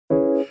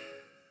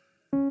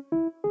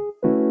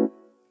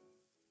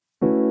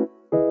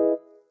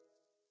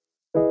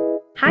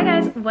Hi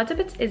guys, what's up?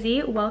 It's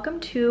Izzy. Welcome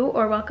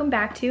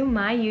back to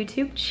my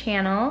YouTube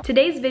channel.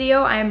 Today's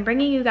video, I'm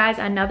bringing you guys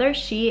another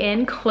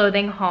Shein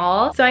clothing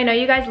haul. So I know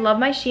you guys love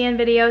my Shein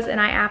videos and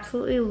I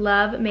absolutely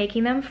love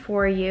making them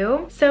for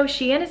you. So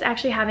Shein is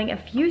actually having a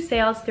few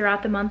sales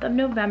throughout the month of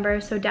November,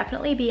 so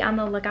definitely be on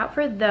the lookout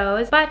for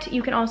those. But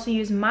you can also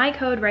use my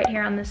code right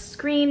here on the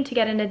screen to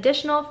get an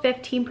additional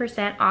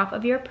 15% off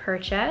of your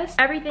purchase.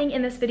 Everything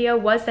in this video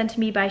was sent to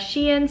me by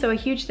Shein, so a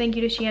huge thank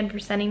you to Shein for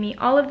sending me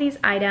all of these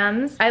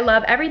items. I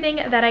love everything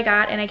that I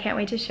got and I can't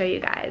wait to show you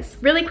guys.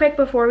 Really quick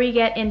before we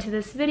get into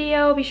this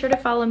video, be sure to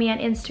follow me on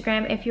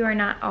Instagram if you are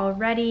not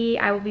already.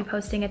 I will be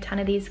posting a ton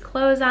of these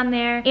clothes on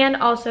there, and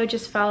also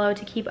just follow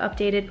to keep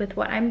updated with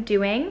what I'm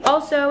doing.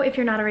 Also, if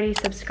you're not already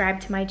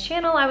subscribed to my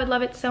channel, I would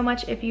love it so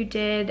much if you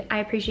did. I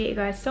appreciate you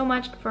guys so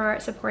much for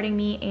supporting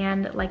me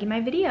and liking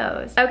my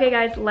videos. Okay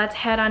guys, let's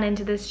head on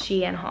into this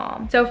Shein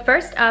haul. So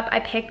first up,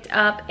 I picked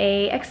up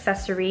a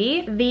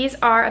accessory. These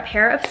are a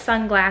pair of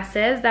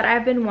sunglasses that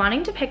I've been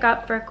wanting to pick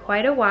up for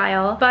quite a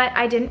while, but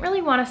I didn't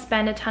really want to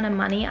spend a ton of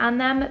money on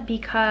them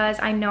because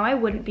I know I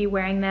wouldn't be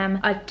wearing them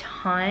a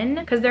ton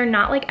because they're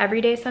not like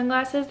everyday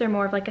sunglasses. They're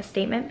more of like a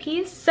statement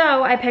piece.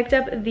 So I picked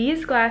up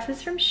these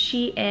glasses from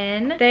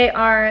Shein. They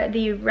are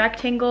the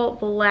rectangle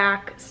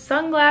black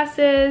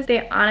sunglasses.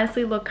 They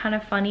honestly look kind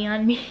of funny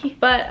on me,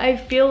 but I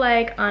feel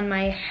like on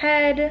my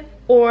head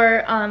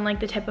or on like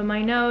the tip of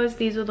my nose,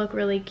 these would look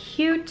really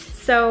cute.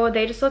 So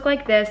they just look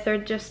like this. They're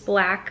just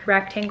black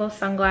rectangle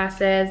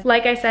sunglasses.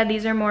 Like I said,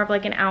 these are more of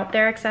like an out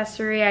there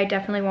accessory. I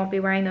definitely won't be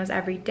wearing those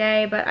every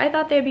day, but I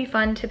thought they'd be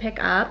fun to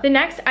pick up. The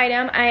next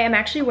item I am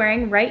actually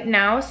wearing right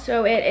now.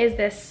 So it is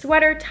this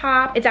sweater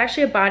top. It's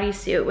actually a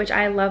bodysuit, which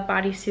I love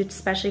bodysuits,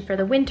 especially for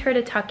the winter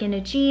to tuck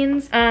into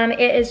jeans.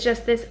 It is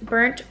just this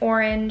burnt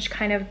orange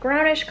kind of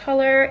brownish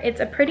color.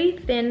 It's a pretty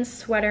thin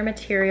sweater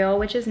material,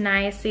 which is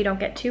nice so you don't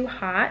get too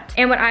hot.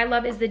 And what I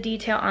love is the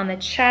detail on the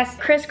chest.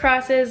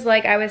 Crisscrosses,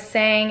 like I was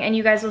saying, and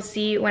you guys will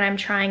see when I'm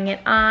trying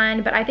it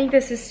on. But I think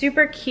this is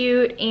super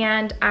cute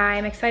and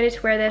I'm excited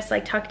to wear this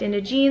like tucked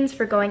into jeans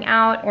for going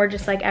out or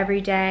just like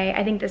every day.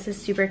 I think this is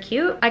super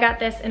cute. I got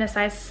this in a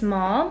size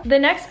small. The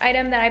next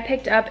item that I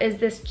picked up is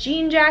this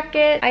jean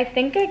jacket. I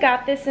think I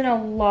got this in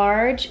a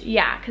large.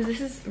 Yeah, because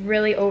this is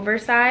really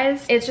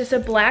oversized. It's just a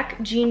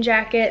black jean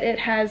jacket. It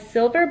has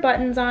silver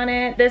buttons on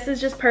it. This is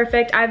just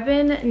perfect. I've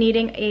been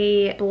needing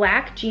a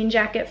black jean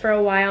jacket for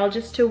a while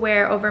just to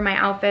wear over my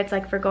outfits,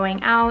 like for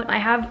going out. I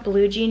have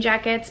blue jean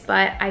jackets,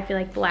 but I feel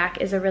like black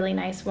is a really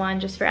nice one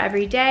just for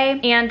every day.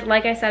 And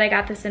like I said, I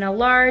got this in a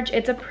large.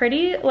 It's a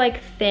pretty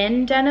like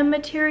thin denim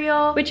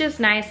material, which is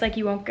nice, like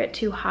you won't get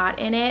too hot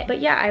in it. But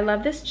yeah, I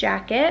love this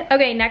jacket.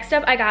 Okay, next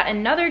up I got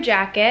another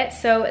jacket.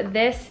 So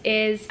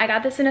I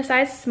got this in a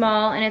size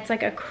small and it's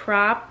like a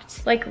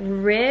cropped, like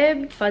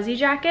ribbed fuzzy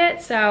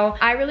jacket. So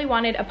I really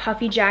wanted a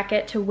puffy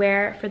jacket to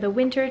wear for the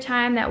winter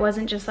time that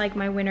wasn't just like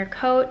my winter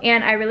coat.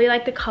 And I really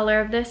like the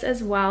color of this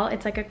as well.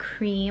 It's like a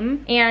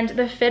cream. And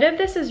the fit of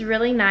this is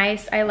really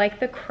nice. I like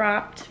the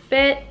cropped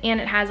fit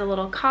and it has a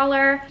little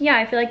collar. Yeah,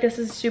 I feel like this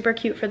is super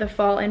cute for the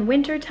fall and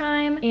winter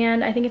time.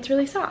 And I think it's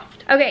really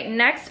soft. Okay,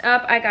 next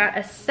up I got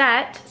a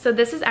set. So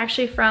this is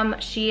actually from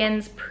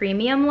Shein's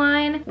premium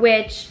line,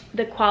 which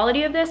the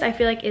quality of this I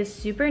feel like is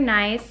super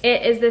nice.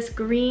 It is this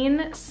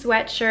green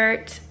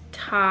sweatshirt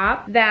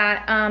top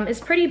that is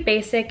pretty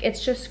basic.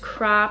 It's just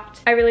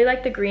cropped. I really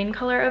like the green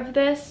color of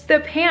this. The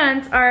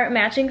pants are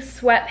matching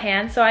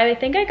sweatpants, so I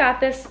think I got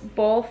this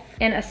both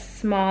in a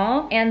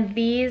small, and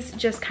these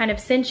just kind of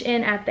cinch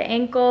in at the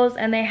ankles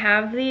and they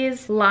have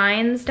these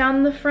lines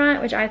down the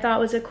front, which I thought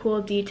was a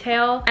cool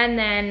detail. And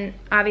then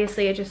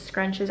obviously it just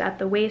scrunches at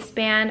the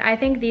waistband. I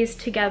think these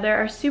together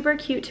are super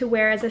cute to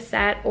wear as a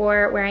set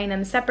or wearing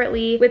them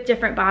separately with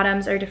different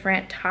bottoms or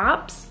different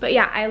tops. But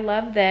yeah, I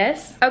love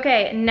this.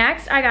 Okay,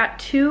 next I got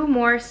two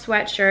more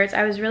sweatshirts.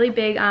 I was really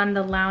big on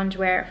the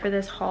loungewear for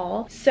this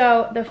haul.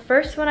 So the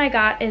first one I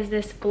got is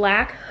this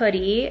black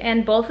hoodie,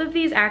 and both of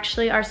these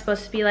actually are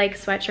supposed to be like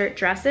sweatshirt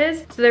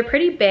dresses, so they're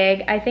pretty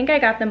big. I think I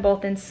got them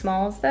both in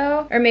smalls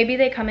though, or maybe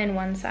they come in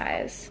one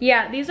size.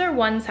 Yeah, these are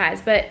one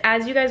size, but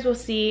as you guys will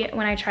see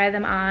when I try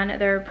them on,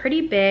 they're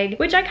pretty big,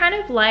 which I kind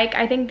of like.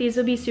 I think these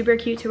would be super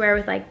cute to wear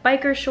with like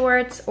biker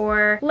shorts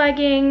or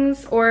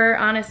leggings, or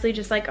honestly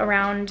just like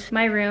around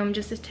my room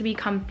just to be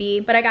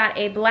comfy. But I got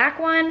a black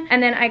one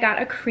and then I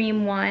got a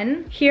cream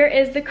one. Here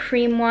is the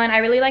cream one. I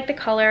really like the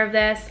color of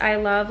this. I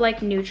love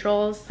like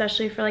neutrals,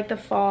 especially for like the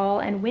fall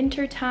and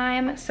winter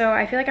time, so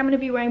I feel like I'm gonna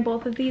be wearing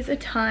both of these a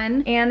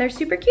ton and they're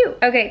super cute.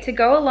 Okay, to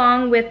go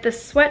along with the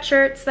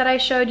sweatshirts that I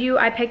showed you,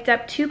 I picked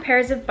up two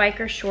pairs of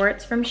biker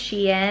shorts from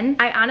Shein.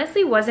 I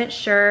honestly wasn't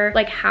sure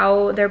like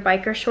how their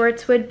biker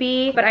shorts would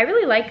be, but I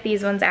really like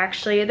these ones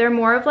actually. They're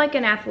more of like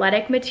an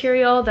athletic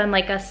material than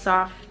like a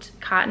soft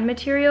cotton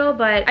material,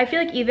 but I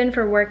feel like even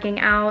for working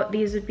out,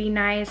 these would be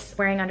nice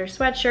wearing under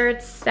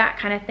sweatshirts, that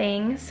kind of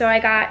thing. So I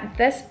got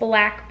this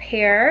black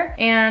pair,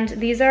 and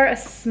these are a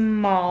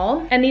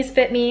small, and these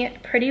fit me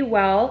pretty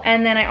well.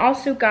 And then I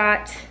also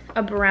got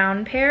a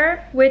brown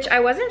pair, which I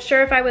wasn't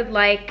sure if I would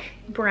like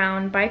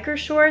brown biker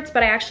shorts,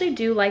 but I actually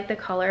do like the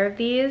color of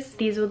these.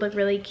 These would look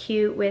really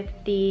cute with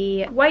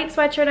the white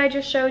sweatshirt I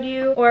just showed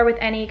you, or with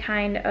any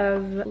kind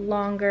of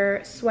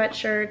longer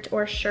sweatshirt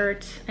or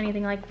shirt,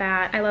 anything like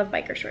that. I love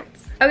biker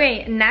shorts.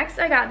 Okay, next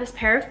I got this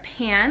pair of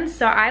pants.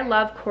 So I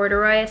love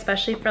corduroy,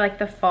 especially for like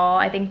the fall.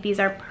 I think these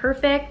are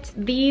perfect.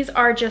 These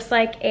are just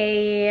like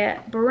a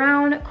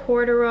brown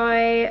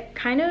corduroy,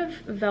 kind of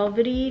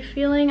velvety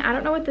feeling. I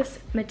don't know what this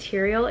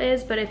material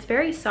is, but it's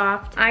very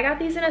soft. I got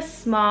these in a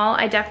small.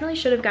 I definitely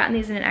should have gotten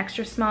these in an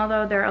extra small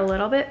though. They're a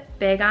little bit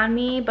big on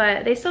me,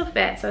 but they still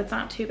fit, so it's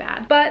not too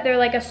bad. But they're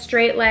like a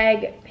straight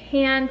leg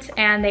pant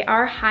and they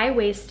are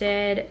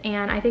high-waisted,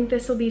 and I think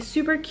this will be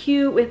super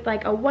cute with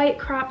like a white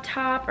crop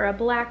top or a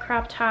black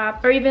crop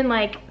top, or even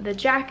like the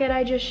jacket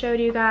I just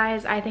showed you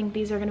guys. I think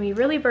these are gonna be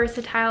really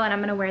versatile, and I'm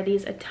gonna wear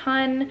these a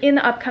ton in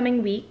the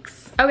upcoming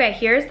weeks. Okay,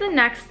 here's the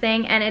next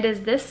thing, and it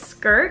is this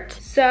skirt.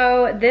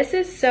 So this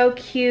is so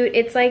cute.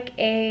 It's like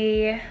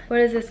a,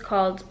 what is this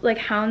called? Like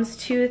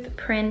houndstooth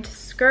print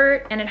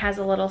skirt, and it has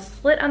a little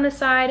slit on the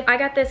side. I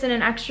got this in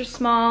an extra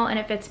small and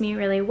it fits me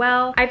really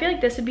well. I feel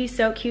like this would be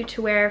so cute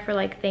to wear for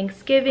like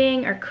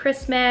Thanksgiving or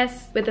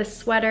Christmas with a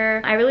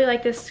sweater. I really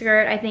like this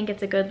skirt. I think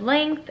it's a good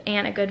length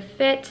and a good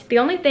fit. The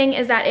only thing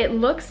is that it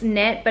looks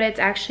knit, but it's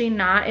actually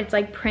not. It's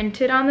like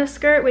printed on the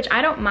skirt, which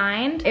I don't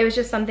mind. It was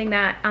just something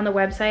that on the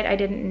website I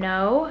didn't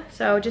know.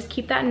 So just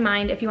keep that in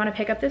mind if you want to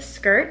pick up this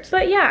skirt.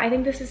 But yeah, I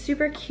think this is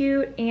super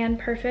cute and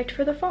perfect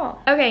for the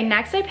fall. Okay,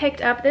 next I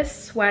picked up this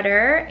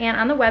sweater, and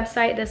on the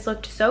website this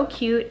looked so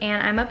cute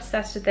and I'm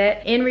obsessed with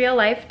it. In real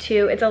life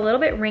too, it's a little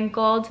bit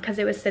wrinkled because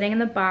it was sitting in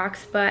the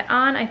box, but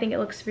on I think it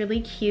looks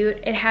really cute.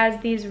 It has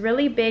these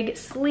really big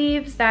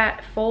sleeves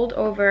that fold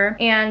over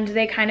and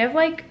they kind of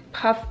like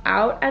puff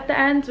out at the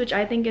ends, which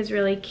I think is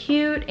really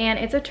cute, and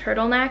it's a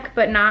turtleneck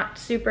but not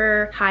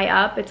super high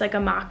up. It's like a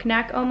mock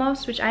neck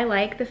almost, which I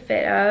like the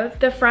fit of.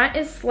 The front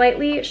is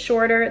slightly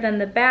shorter than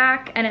the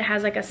back, and it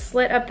has like a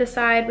slit up the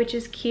side, which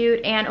is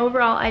cute, and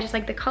overall I just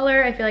like the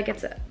color. I feel like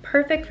it's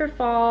perfect for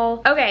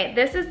fall. Okay,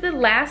 this is the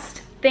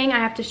last thing I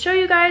have to show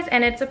you guys,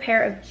 and it's a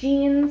pair of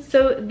jeans.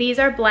 So these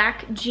are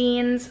black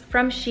jeans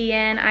from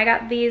Shein. I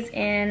got these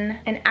in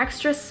an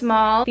extra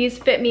small. These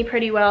fit me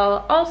pretty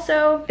well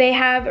also. They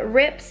have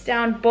rips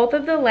down both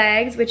of the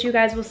legs, which you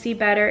guys will see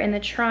better in the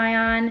try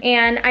on,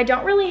 and I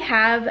don't really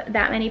have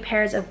that many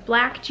pairs of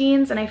black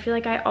jeans, and I feel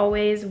like I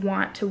always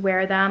want to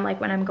wear them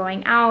like when I'm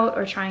going out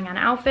or trying on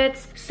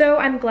outfits. So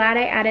I'm glad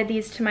I added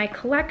these to my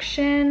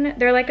collection.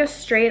 They're like a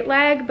straight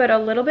leg but a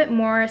little bit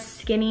more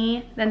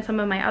skinny than some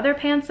of my other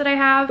pants that I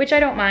have, which I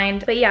don't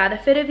mind. But yeah, the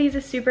fit of these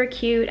is super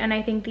cute, and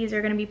I think these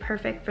are gonna be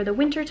perfect for the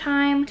winter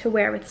time to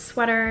wear with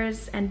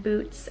sweaters and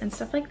boots and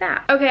stuff like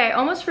that. Okay, I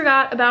almost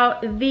forgot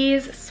about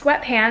these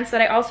sweatpants that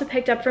I also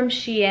picked up from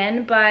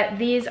Shein, but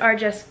these are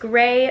just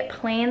gray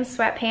plain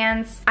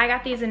sweatpants. I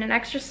got these in an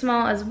extra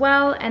small as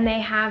well, and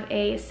they have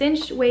a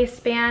cinched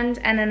waistband,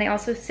 and then they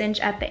also cinch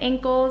at the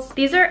ankles.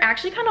 These are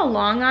actually kind of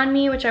long on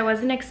me, which I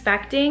wasn't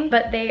expecting,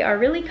 but they are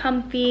really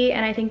comfy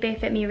and I think they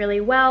fit me really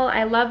well.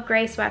 I love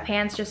gray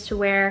sweatpants just to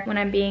wear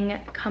when I'm being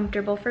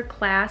comfortable for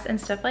class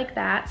and stuff like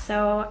that,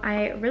 so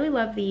I really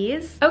love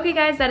these. Okay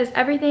guys, that is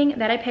everything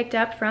that I picked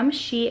up from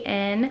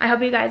Shein. I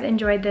hope you guys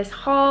enjoyed this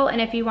haul,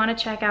 and if you want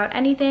to check out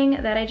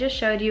anything that I just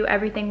showed you,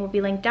 everything will be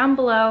linked down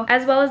below,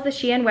 as well as the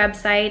Shein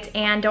website,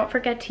 and don't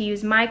forget to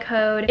use my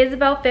code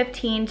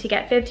Isabelle15 to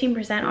get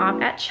 15% off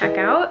at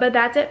checkout. But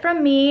that's it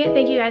from me.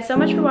 Thank you guys so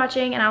much for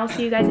watching, and I will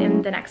see you guys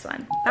in the next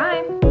one.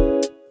 Bye!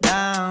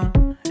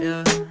 Down,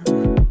 yeah.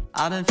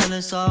 I've been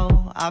feeling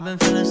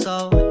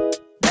so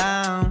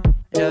down,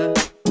 yeah.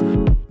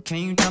 Can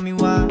you tell me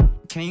why?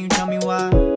 Can you tell me why?